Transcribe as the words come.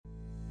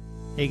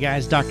Hey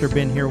guys, Dr.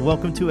 Ben here.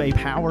 Welcome to a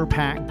Power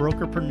Pack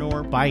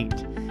Brokerpreneur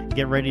Byte.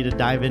 Get ready to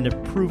dive into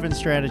proven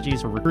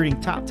strategies for recruiting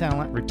top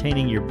talent,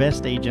 retaining your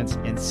best agents,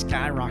 and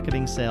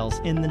skyrocketing sales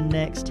in the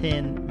next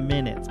 10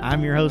 minutes.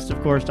 I'm your host,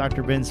 of course,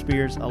 Dr. Ben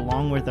Spears,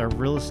 along with our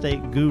real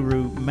estate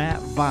guru,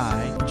 Matt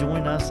Vi.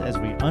 Join us as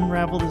we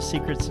unravel the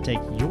secrets to take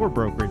your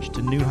brokerage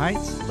to new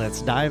heights.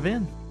 Let's dive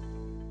in.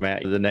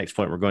 Matt, the next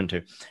point we're going to,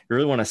 you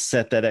really want to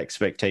set that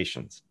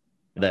expectations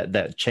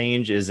that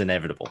change is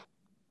inevitable.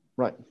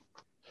 Right.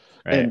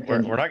 Right.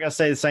 And we're not going to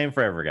stay the same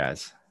forever,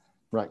 guys.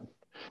 Right.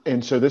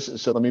 And so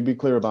let me be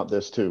clear about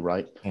this too,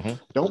 right? Mm-hmm.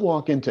 Don't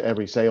walk into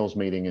every sales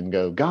meeting and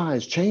go,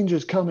 guys, change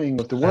is coming.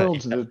 If the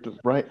world's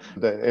right,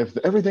 if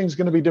everything's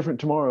going to be different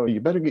tomorrow, you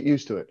better get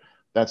used to it.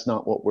 That's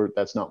not what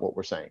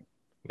we're saying.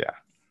 Yeah.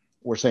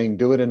 We're saying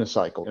do it in a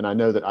cycle. And I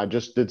know that I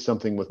just did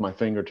something with my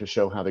finger to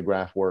show how the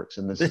graph works.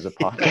 And this is a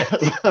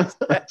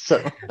podcast.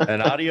 So,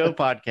 an audio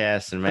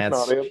podcast, and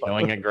Matt's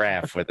showing a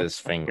graph with his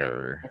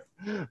finger.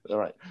 All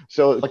right.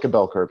 So it's like a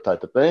bell curve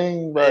type of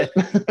thing, but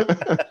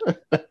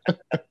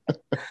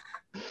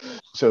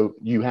so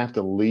you have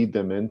to lead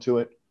them into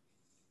it,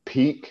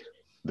 peak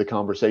the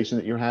conversation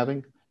that you're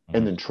having,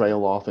 and then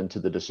trail off into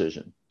the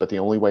decision. But the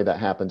only way that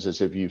happens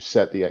is if you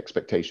set the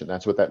expectation.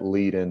 That's what that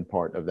lead in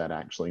part of that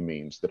actually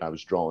means, that I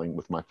was drawing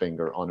with my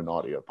finger on an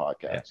audio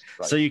podcast. Yeah.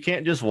 Right? So you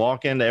can't just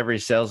walk into every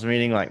sales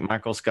meeting like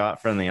Michael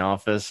Scott from The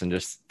Office and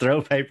just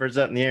throw papers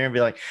up in the air and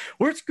be like,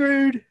 we're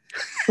screwed.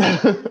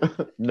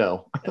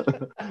 No,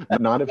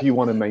 not if you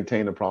want to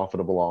maintain a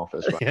profitable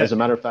office. Right? Yeah. As a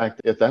matter of fact,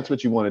 if that's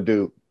what you want to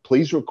do,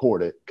 please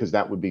record it, because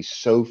that would be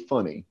so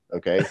funny.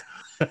 Okay.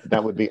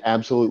 That would be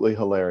absolutely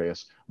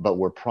hilarious, but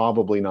we're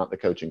probably not the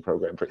coaching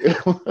program for you.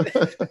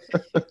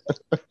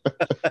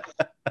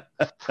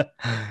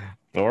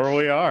 Or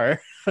we are.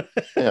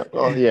 Yeah.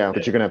 Well, yeah,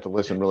 but you're going to have to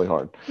listen really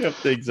hard.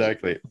 Yep,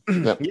 exactly.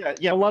 Yep.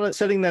 Yeah. A lot of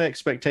setting that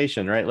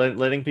expectation, right?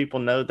 Letting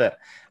people know that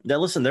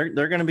listen, there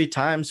are going to be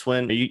times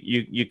when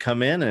you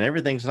come in and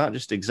everything's not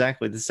just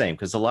exactly the same,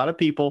 because a lot of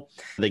people,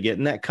 they get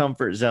in that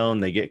comfort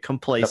zone, they get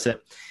complacent.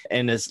 Yep.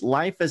 And as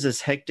life is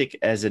as hectic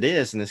as it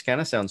is, and this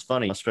kind of sounds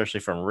funny, especially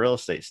from a real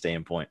estate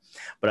standpoint,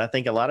 but I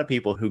think a lot of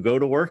people who go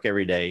to work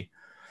every day,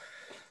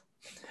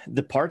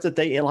 the part that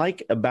they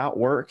like about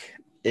work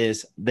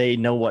is they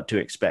know what to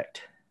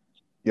expect.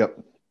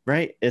 Yep.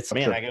 Right. It's,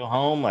 man, sure. I go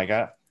home, like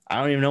I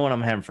don't even know what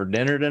I'm having for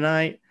dinner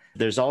tonight.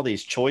 There's all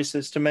these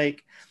choices to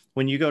make.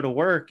 When you go to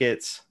work,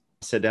 it's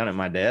sit down at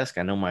my desk.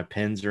 I know my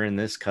pens are in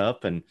this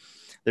cup, and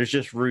there's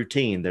just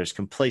routine. There's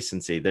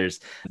complacency.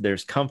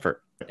 There's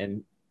comfort.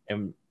 And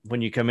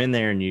when you come in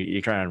there and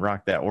you try and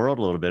rock that world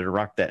a little bit, or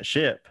rock that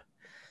ship,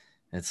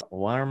 it's,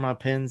 why are my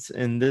pens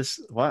in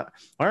this? Why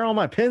are all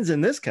my pens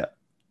in this cup?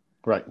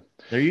 Right.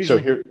 They're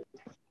usually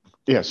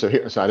so I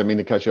didn't mean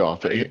to cut you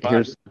off.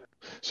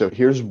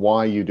 Here's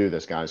why you do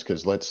this, guys,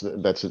 because that's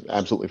an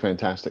absolutely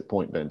fantastic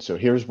point, Ben. So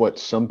here's what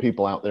some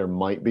people out there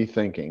might be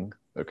thinking,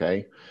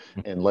 okay?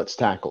 And let's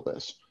tackle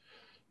this.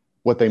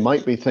 What they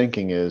might be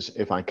thinking is,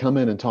 if I come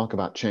in and talk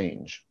about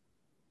change,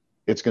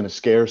 it's going to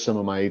scare some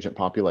of my agent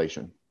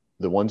population,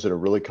 the ones that are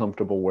really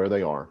comfortable where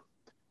they are,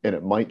 and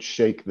it might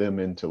shake them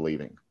into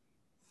leaving.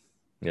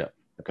 Yeah.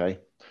 Okay.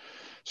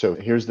 So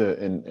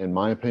in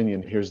my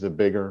opinion, here's the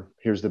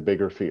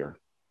bigger fear.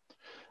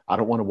 I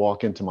don't want to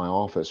walk into my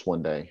office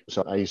one day.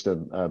 So I used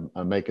to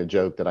make a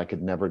joke that I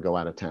could never go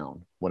out of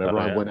town. Whenever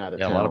I went out of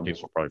town, a lot of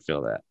people probably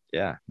feel that.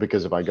 Yeah.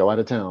 Because if I go out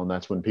of town,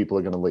 that's when people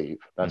are going to leave.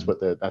 That's what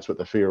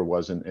the fear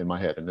was in my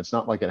head. And it's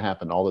not like it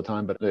happened all the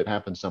time, but it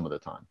happens some of the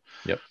time.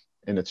 Yep.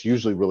 And it's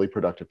usually really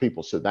productive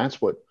people. So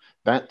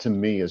that to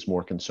me is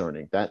more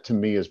concerning. That to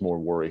me is more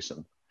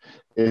worrisome,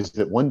 is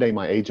that one day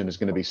my agent is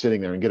going to be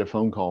sitting there and get a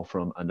phone call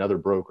from another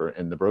broker,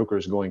 and the broker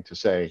is going to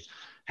say,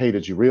 hey,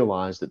 did you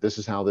realize that this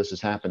is how this is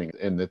happening,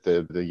 and that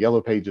the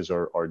yellow pages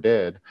are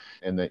dead,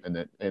 and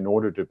that in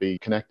order to be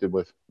connected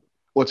with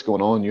what's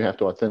going on, you have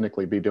to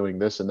authentically be doing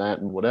this and that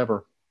and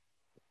whatever.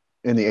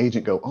 And the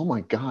agent go, oh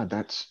my God,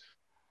 that's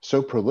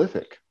so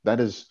prolific. That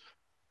is,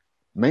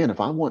 man,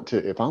 if I want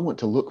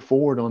to look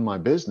forward on my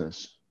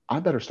business, I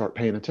better start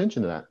paying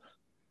attention to that.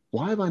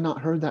 Why have I not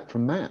heard that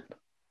from Matt?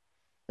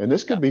 And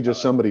this could be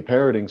just somebody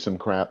parroting some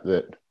crap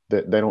that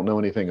they don't know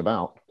anything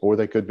about, or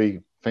they could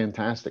be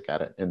fantastic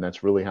at it, and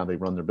that's really how they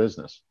run their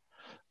business.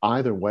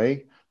 Either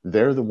way,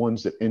 they're the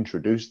ones that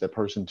introduce the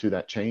person to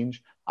that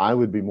change. I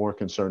would be more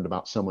concerned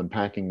about someone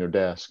packing their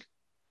desk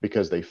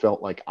because they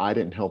felt like I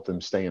didn't help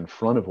them stay in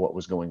front of what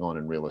was going on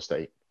in real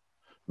estate,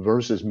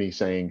 versus me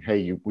saying,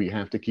 hey, we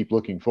have to keep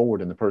looking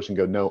forward. And the person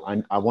go,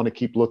 no, I want to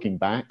keep looking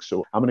back.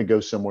 So I'm going to go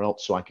somewhere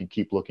else so I can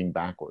keep looking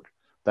backward.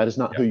 That is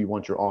not who you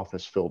want your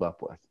office filled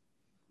up with.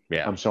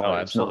 Yeah. I'm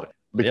sorry. It's not,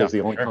 because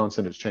the only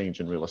constant is change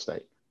in real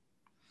estate.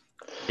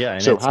 Yeah.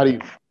 And so how do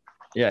you?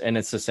 Yeah. And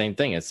it's the same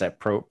thing. It's that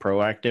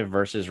proactive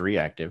versus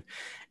reactive.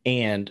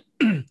 And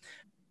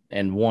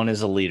one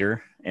is a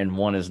leader and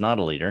one is not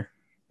a leader.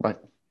 Right.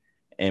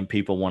 And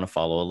people want to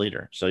follow a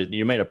leader. So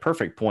you made a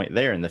perfect point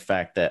there in the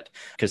fact that,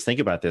 because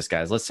think about this,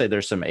 guys, let's say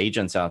there's some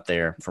agents out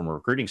there from a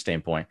recruiting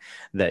standpoint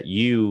that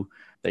you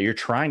that you're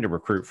trying to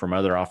recruit from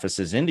other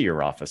offices into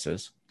your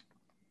offices.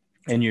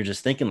 And you're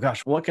just thinking,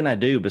 gosh, what can I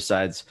do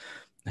besides,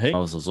 hey, I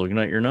was just looking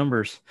at your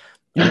numbers,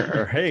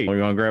 or hey,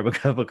 we want to grab a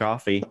cup of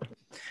coffee,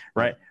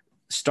 right?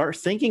 Start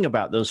thinking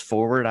about those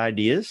forward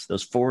ideas,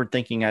 those forward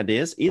thinking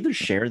ideas. Either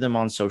share them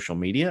on social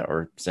media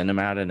or send them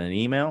out in an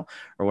email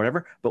or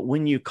whatever. But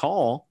when you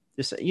call,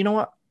 just say, you know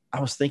what?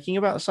 I was thinking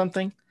about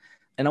something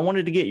and I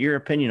wanted to get your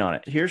opinion on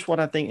it. Here's what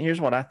I think.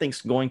 Here's what I think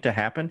is going to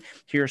happen.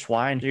 Here's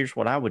why, and here's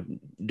what I would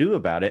do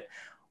about it.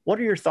 What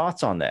are your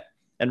thoughts on that?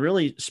 And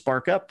really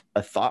spark up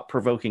a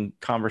thought-provoking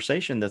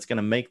conversation that's going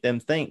to make them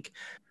think,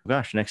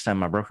 gosh, next time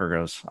my broker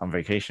goes on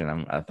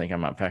vacation, I think I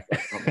might pack.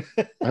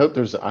 I hope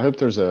there's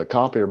a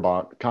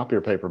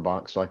copier paper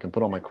box so I can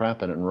put all my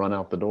crap in it and run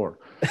out the door.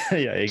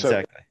 Yeah,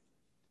 exactly.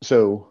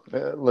 So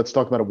let's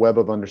talk about a web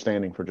of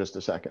understanding for just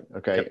a second.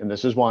 Okay. Yep. And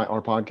this is why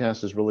our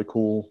podcast is really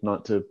cool,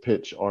 not to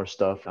pitch our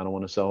stuff. I don't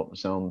want to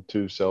sound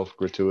too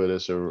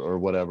self-gratuitous or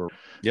whatever.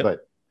 Yep.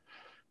 But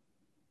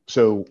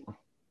so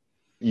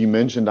you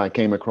mentioned I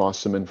came across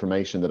some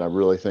information that I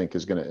really think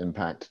is going to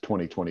impact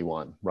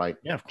 2021, right?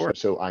 Yeah, of course.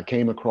 So I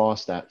came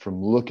across that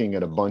from looking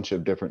at a bunch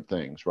of different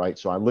things, right?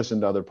 So I listen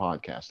to other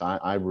podcasts.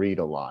 I read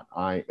a lot.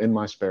 In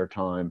my spare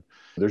time,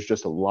 there's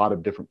just a lot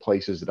of different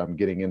places that I'm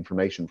getting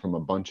information from a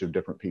bunch of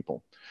different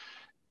people.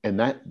 And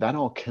that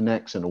all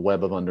connects in a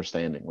web of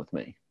understanding with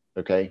me.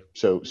 Okay.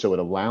 So it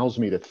allows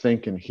me to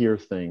think and hear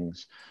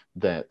things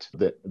that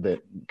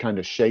kind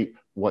of shape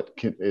what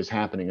is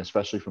happening,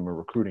 especially from a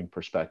recruiting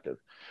perspective.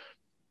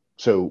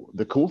 So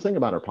the cool thing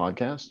about our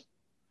podcast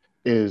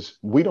is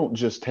we don't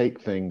just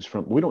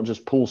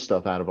pull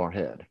stuff out of our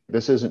head.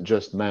 This isn't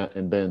just Matt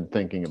and Ben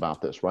thinking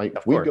about this, right?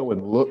 We go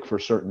and look for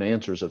certain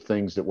answers of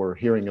things that we're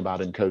hearing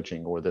about in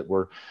coaching or that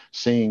we're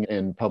seeing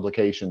in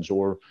publications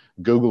or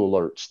Google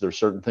alerts. There's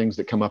certain things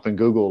that come up in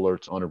Google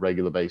alerts on a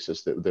regular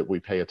basis that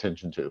we pay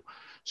attention to.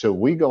 So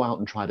we go out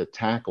and try to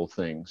tackle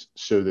things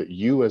so that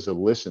you as a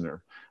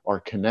listener are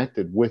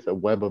connected with a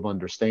web of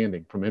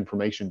understanding from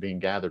information being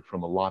gathered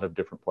from a lot of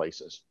different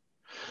places.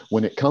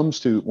 When it comes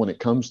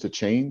to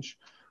change,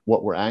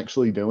 what we're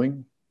actually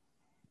doing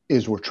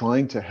is we're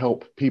trying to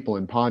help people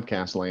in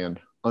podcast land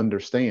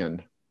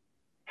understand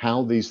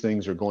how these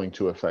things are going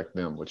to affect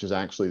them, which is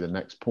actually the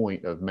next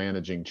point of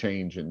managing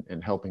change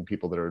and helping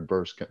people that are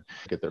adverse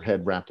get their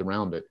head wrapped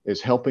around it,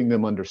 is helping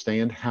them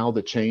understand how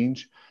the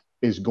change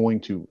is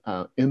going to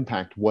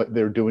impact what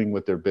they're doing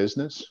with their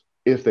business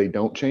if they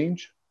don't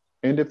change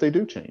and if they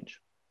do change.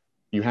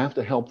 You have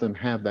to help them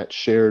have that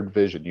shared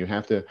vision. You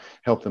have to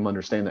help them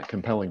understand that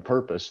compelling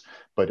purpose,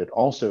 but it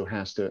also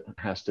has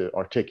to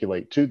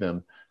articulate to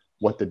them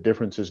what the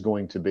difference is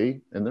going to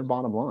be and their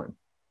bottom line.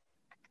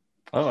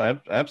 Oh,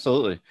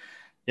 absolutely.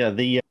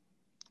 Yeah.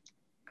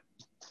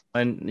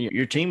 And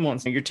your team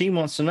wants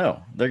to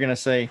know. They're going to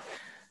say,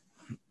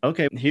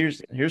 okay,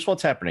 here's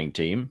what's happening,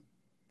 team.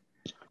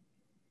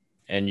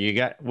 And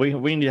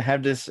we need to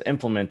have this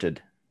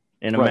implemented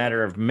in a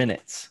matter of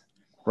minutes.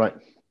 Right.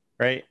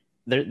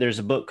 There's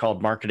a book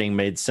called Marketing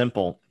Made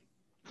Simple,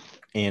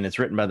 and it's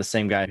written by the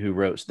same guy who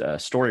wrote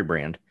Story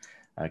Brand.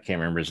 I can't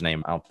remember his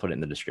name. I'll put it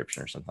in the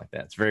description or something like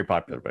that. It's a very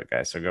popular book,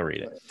 guys, so go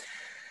read it.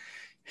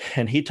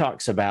 And he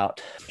talks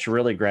about, to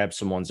really grab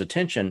someone's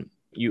attention,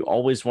 you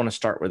always want to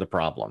start with a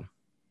problem.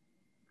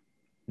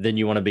 Then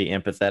you want to be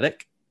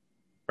empathetic,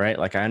 right?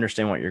 Like, I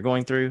understand what you're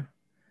going through,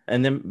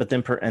 and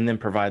then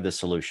provide the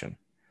solution.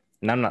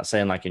 And I'm not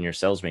saying like in your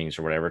sales meetings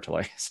or whatever to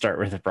like start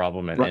with a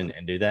problem and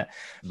do that,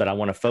 but I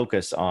want to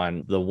focus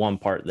on the one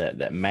part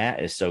that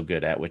Matt is so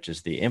good at, which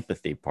is the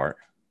empathy part.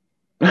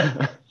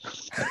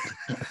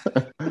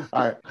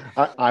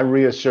 I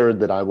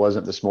reassured that I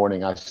wasn't this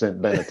morning. I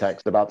sent Ben a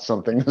text about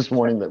something this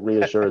morning that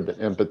reassured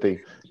that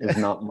empathy is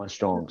not my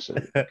strong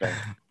suit. Okay.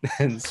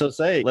 And so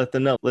let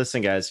them know,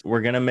 listen, guys, we're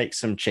going to make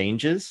some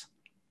changes,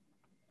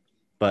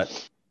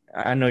 but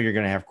I know you're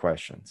going to have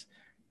questions,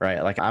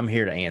 right? Like, I'm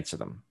here to answer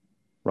them.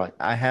 Right.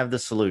 I have the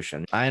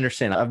solution. I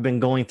understand. I've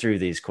been going through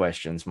these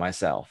questions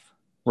myself.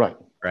 Right.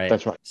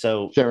 That's right.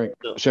 So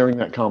sharing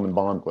that common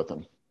bond with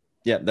them.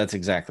 Yeah, that's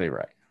exactly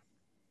right.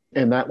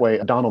 And that way,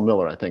 Donald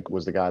Miller, I think,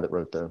 was the guy that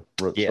wrote the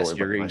story. Yes,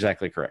 you're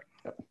exactly correct.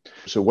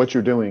 So what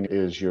you're doing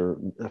is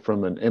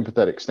from an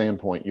empathetic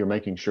standpoint, you're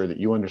making sure that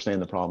you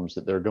understand the problems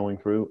that they're going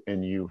through,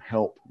 and you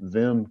help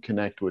them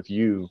connect with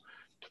you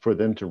for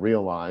them to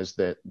realize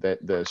that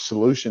the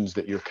solutions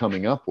that you're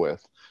coming up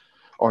with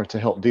are to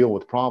help deal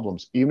with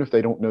problems, even if they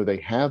don't know they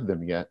have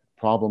them yet,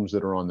 problems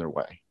that are on their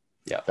way.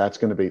 Yeah. That's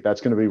going to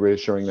be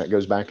reassuring. That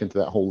goes back into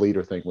that whole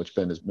leader thing, which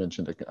Ben has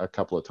mentioned a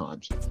couple of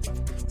times.